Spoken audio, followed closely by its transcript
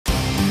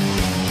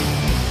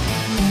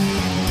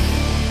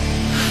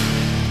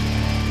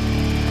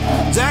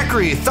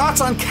Zachary,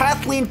 thoughts on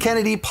Kathleen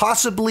Kennedy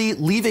possibly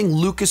leaving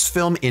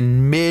Lucasfilm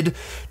in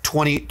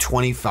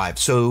mid-2025?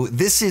 So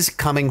this is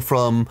coming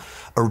from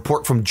a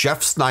report from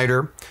Jeff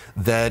Snyder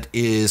that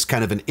is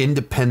kind of an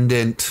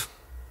independent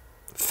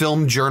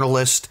film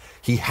journalist.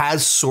 He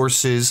has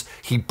sources.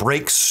 He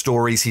breaks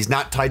stories. He's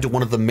not tied to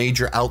one of the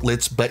major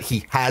outlets, but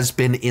he has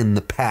been in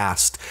the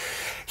past.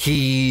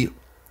 He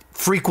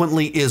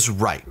frequently is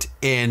right.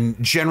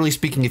 And generally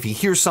speaking, if he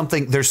hears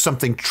something, there's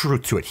something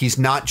truth to it. He's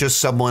not just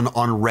someone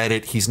on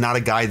Reddit. He's not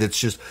a guy that's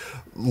just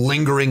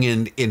lingering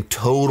in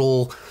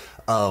total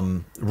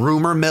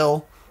rumor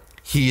mill.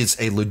 He is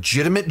a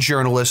legitimate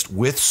journalist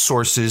with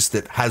sources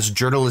that has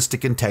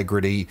journalistic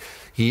integrity.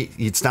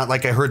 It's not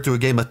like I heard through a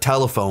game of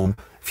telephone.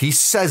 If he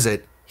says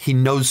it, he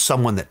knows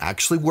someone that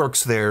actually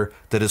works there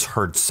that has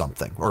heard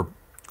something, or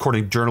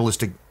according to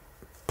journalistic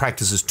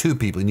practices, two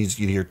people. He needs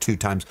you to hear two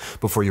times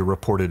before you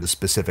report it a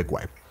specific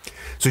way.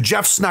 So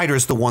Jeff Snyder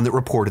is the one that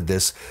reported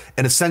this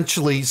and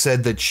essentially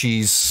said that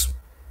she's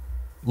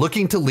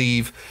looking to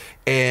leave.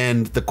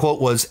 And the quote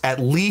was, at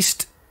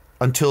least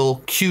until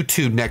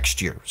Q2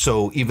 next year.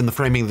 So even the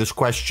framing of this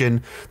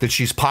question that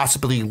she's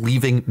possibly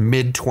leaving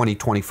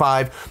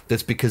mid-2025,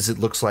 that's because it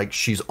looks like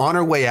she's on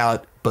her way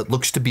out, but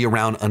looks to be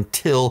around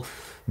until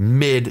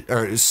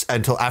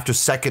until after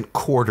second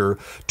quarter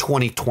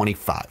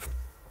 2025.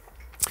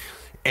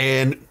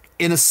 And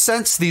in a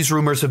sense, these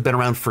rumors have been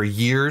around for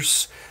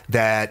years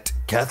that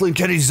Kathleen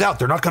Kennedy's out.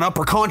 They're not going to up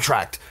her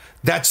contract.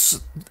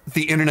 That's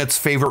the internet's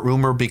favorite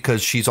rumor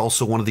because she's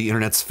also one of the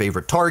internet's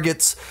favorite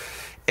targets.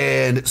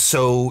 And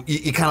so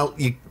you kind of,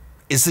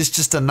 is this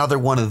just another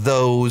one of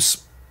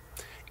those?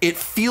 It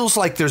feels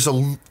like there's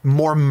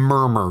more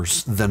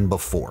murmurs than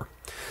before.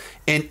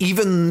 And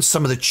even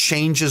some of the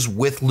changes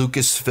with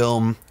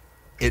Lucasfilm,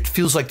 it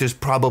feels like there's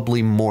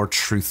probably more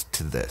truth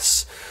to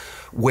this.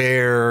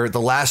 Where the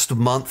last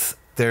month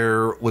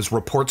there was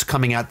reports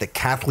coming out that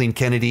Kathleen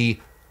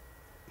Kennedy,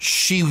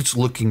 she's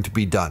looking to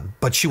be done,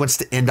 but she wants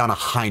to end on a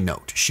high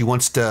note. She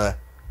wants to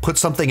put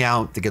something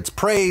out that gets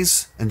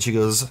praise, and she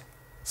goes,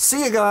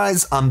 see you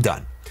guys, I'm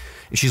done.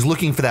 And she's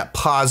looking for that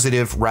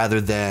positive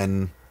rather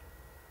than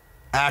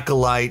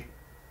acolyte,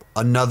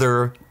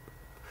 another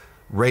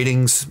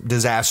ratings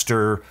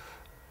disaster,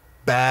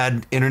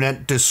 bad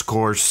internet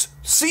discourse.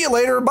 See you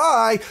later.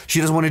 Bye.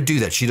 She doesn't want to do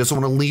that. She doesn't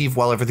want to leave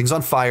while everything's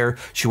on fire.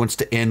 She wants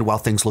to end while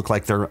things look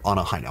like they're on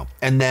a high note.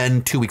 And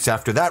then 2 weeks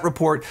after that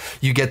report,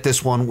 you get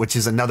this one, which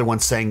is another one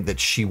saying that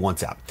she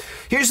wants out.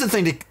 Here's the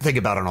thing to think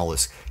about on all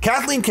this.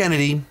 Kathleen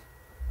Kennedy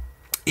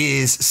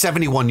is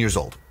 71 years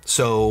old.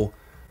 So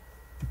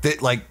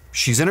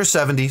she's in her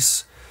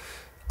 70s.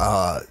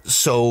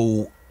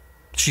 So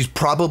she's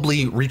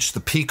probably reached the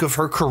peak of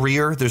her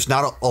career. There's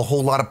not a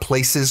whole lot of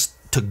places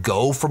to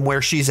go from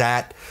where she's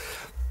at.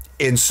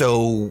 And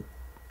so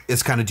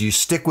it's kind of, do you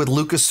stick with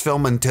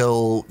Lucasfilm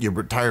until you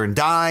retire and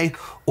die,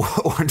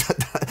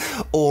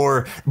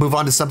 or move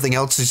on to something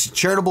else? It's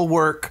charitable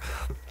work.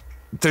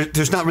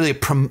 There's not really a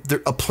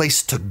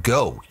place to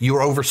go. You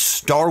were over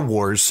Star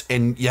Wars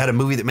and you had a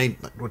movie that made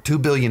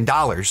 $2 billion.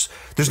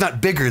 There's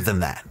not bigger than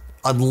that,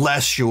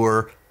 unless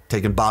you're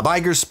taking Bob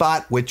Iger's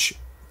spot, which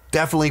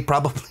definitely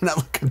probably not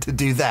looking to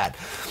do that.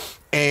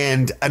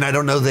 And I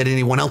don't know that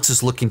anyone else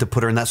is looking to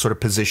put her in that sort of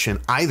position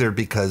either,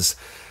 because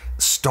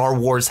Star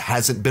Wars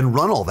hasn't been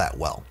run all that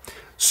well.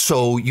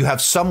 So you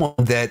have someone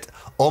that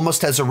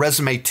almost has a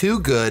resume too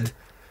good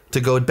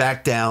to go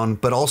back down,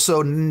 but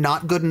also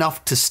not good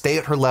enough to stay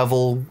at her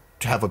level,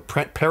 to have a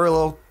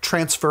parallel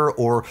transfer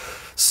or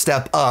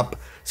step up.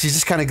 So you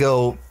just kind of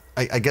go,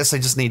 I guess I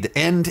just need to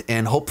end,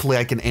 and hopefully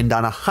I can end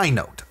on a high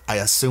note. I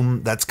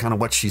assume that's kind of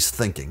what she's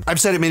thinking. I've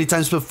said it many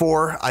times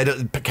before.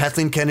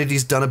 Kathleen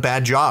Kennedy's done a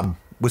bad job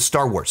with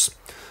Star Wars.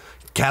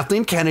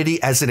 Kathleen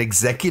Kennedy, as an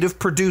executive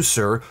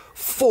producer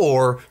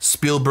for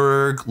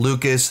Spielberg,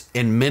 Lucas,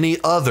 and many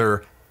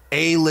other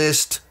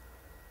A-list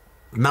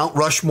Mount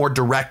Rushmore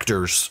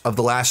directors of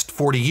the last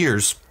 40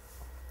 years,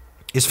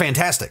 is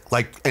fantastic,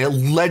 like a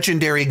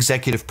legendary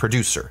executive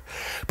producer.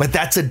 But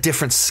that's a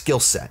different skill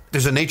set.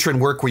 There's a nature in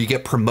work where you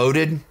get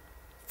promoted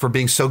for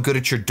being so good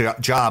at your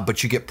job,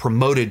 but you get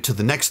promoted to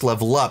the next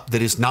level up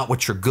that is not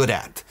what you're good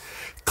at.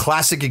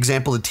 Classic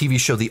example, the TV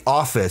show The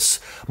Office.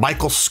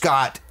 Michael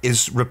Scott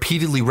is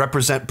repeatedly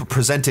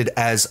presented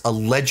as a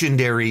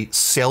legendary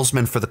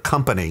salesman for the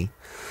company,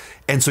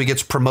 and so he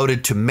gets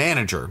promoted to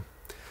manager.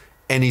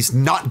 And he's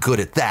not good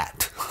at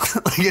that.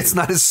 Like, it's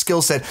not his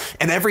skill set.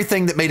 And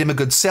everything that made him a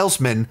good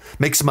salesman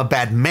makes him a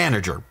bad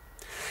manager.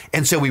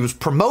 And so he was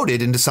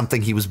promoted into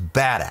something he was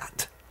bad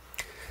at.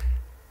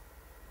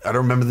 I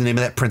don't remember the name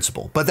of that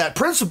principle. But that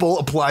principle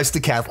applies to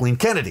Kathleen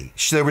Kennedy.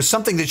 There was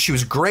something that she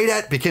was great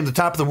at, became the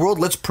top of the world.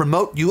 Let's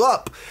promote you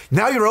up.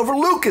 Now you're over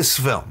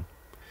Lucasfilm.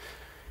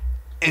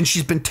 And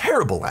she's been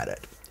terrible at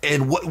it.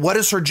 And what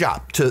is her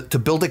job? To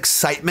build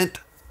excitement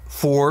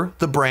for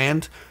the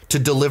brand, to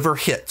deliver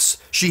hits.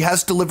 She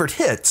has delivered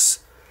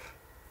hits,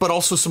 but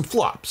also some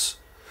flops.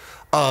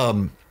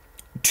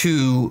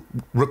 To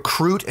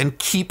recruit and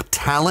keep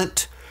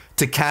talent,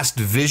 to cast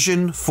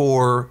vision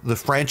for the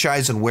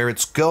franchise and where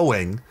it's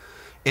going,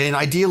 and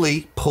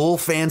ideally pull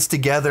fans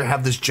together,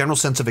 have this general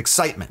sense of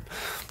excitement.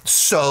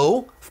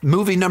 So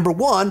movie number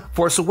 1,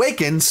 Force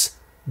Awakens,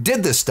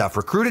 did this stuff,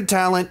 recruited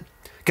talent,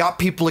 got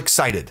people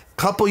excited.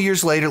 A couple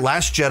years later,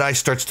 Last Jedi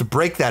starts to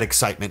break that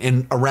excitement.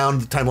 And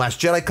around the time Last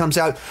Jedi comes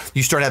out,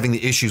 you start having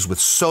the issues with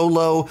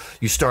Solo.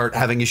 You start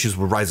having issues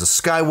with Rise of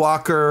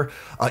Skywalker.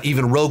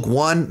 Even Rogue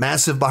One,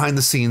 massive behind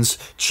the scenes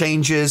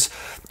changes.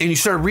 And you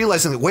start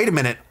realizing that, wait a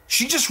minute,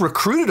 she just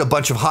recruited a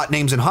bunch of hot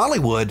names in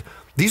Hollywood.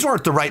 These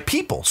weren't the right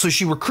people. So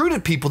she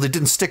recruited people that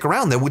didn't stick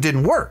around, that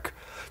didn't work.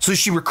 So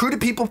she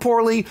recruited people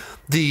poorly.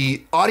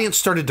 The audience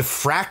started to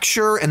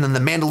fracture, and then The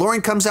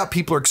Mandalorian comes out.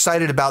 People are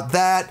excited about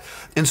that.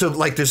 And so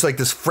like there's like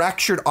this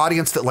fractured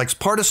audience that likes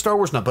part of Star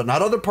Wars, but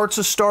not other parts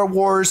of Star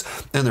Wars,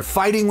 and they're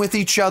fighting with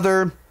each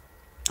other.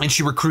 And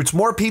she recruits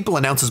more people,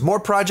 announces more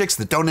projects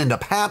that don't end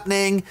up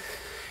happening.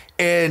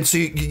 And so,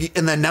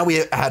 and then now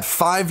we had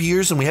 5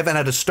 years and we haven't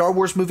had a Star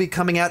Wars movie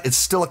coming out. It's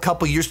still a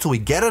couple years till we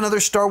get another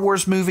Star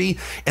Wars movie.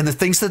 And the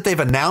things that they've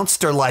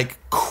announced are like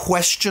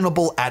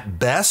questionable at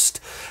best,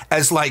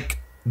 as like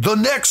the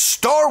next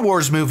Star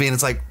Wars movie. And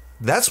it's like,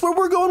 that's where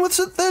we're going with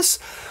this?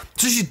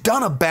 So she's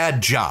done a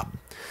bad job.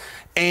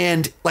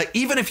 And like,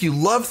 even if you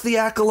love The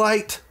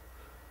Acolyte,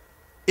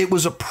 it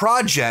was a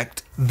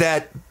project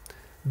that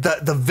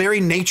the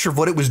very nature of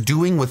what it was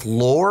doing with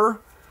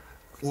lore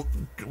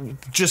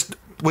just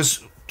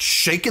was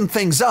shaking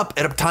things up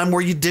at a time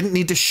where you didn't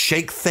need to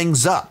shake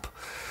things up.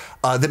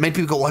 That made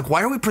people go like,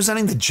 why are we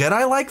presenting the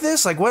Jedi like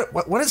this? Like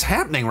what is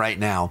happening right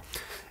now?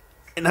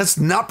 And that's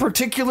not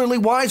particularly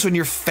wise when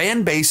your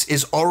fan base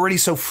is already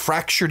so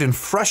fractured and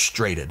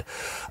frustrated.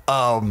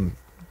 And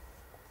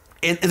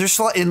there's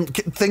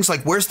things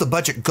like, where's the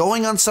budget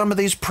going on some of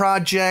these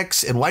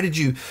projects? And why did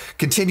you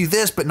continue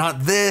this but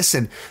not this?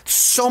 And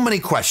so many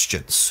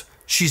questions.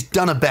 She's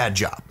done a bad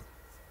job.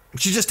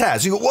 She just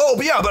has. You go, whoa,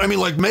 but yeah, but I mean,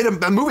 like, made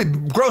a movie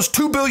grossed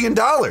 $2 billion.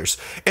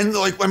 And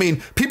like, I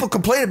mean, people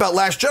complain about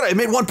Last Jedi. It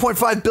made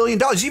 $1.5 billion.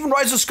 Even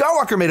Rise of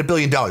Skywalker made $1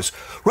 billion,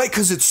 right?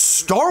 Because it's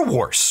Star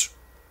Wars.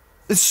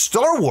 It's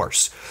Star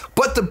Wars.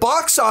 But the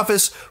box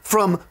office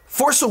from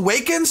Force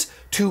Awakens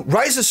to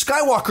Rise of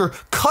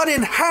Skywalker cut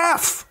in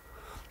half.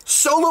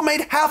 Solo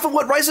made half of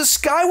what Rise of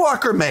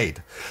Skywalker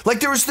made. Like,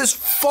 there was this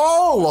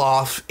fall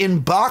off in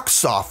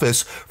box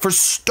office for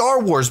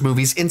Star Wars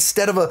movies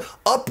instead of a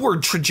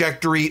upward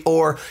trajectory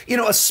or, you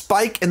know, a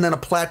spike and then a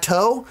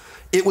plateau.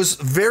 It was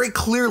very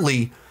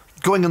clearly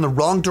going in the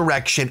wrong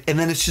direction. And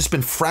then it's just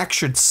been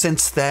fractured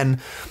since then.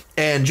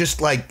 And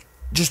just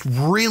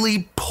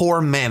really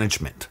poor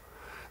management.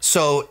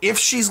 So if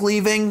she's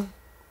leaving,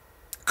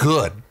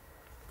 good.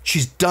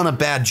 She's done a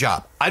bad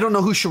job. I don't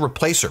know who should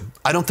replace her.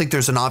 I don't think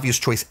there's an obvious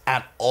choice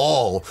at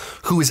all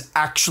who is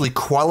actually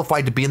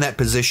qualified to be in that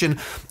position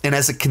and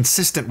has a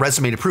consistent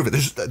resume to prove it.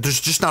 There's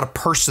just not a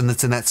person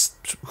that's in that.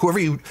 Whoever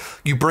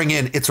you bring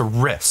in, it's a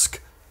risk.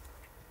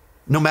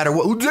 No matter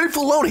what. Dave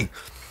Filoni.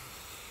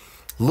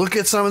 Look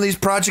at some of these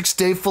projects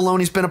Dave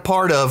Filoni's been a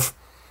part of.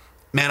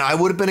 Man, I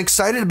would have been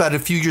excited about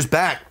it a few years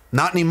back.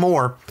 Not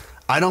anymore.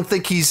 I don't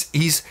think he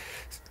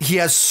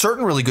has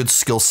certain really good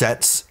skill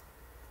sets.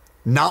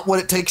 Not what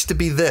it takes to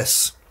be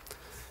this.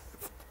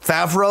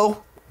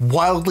 Favreau,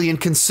 wildly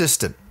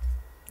inconsistent.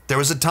 There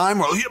was a time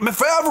where,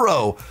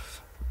 Favreau,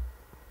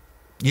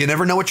 you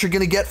never know what you're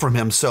going to get from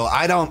him. So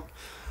I don't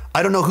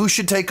know who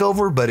should take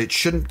over, but it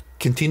shouldn't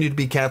continue to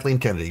be Kathleen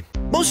Kennedy.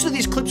 Most of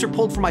these clips are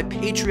pulled from my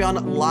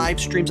Patreon live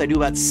streams. I do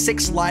about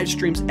 6 live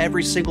streams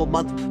every single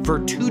month for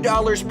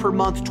 $2 per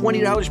month,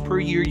 $20 per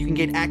year. You can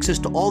get access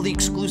to all the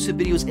exclusive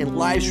videos and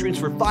live streams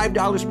for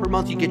 $5 per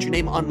month. You get your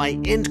name on my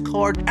end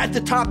card. At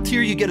the top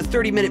tier, you get a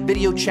 30-minute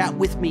video chat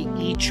with me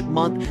each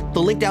month. The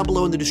link down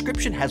below in the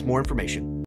description has more information.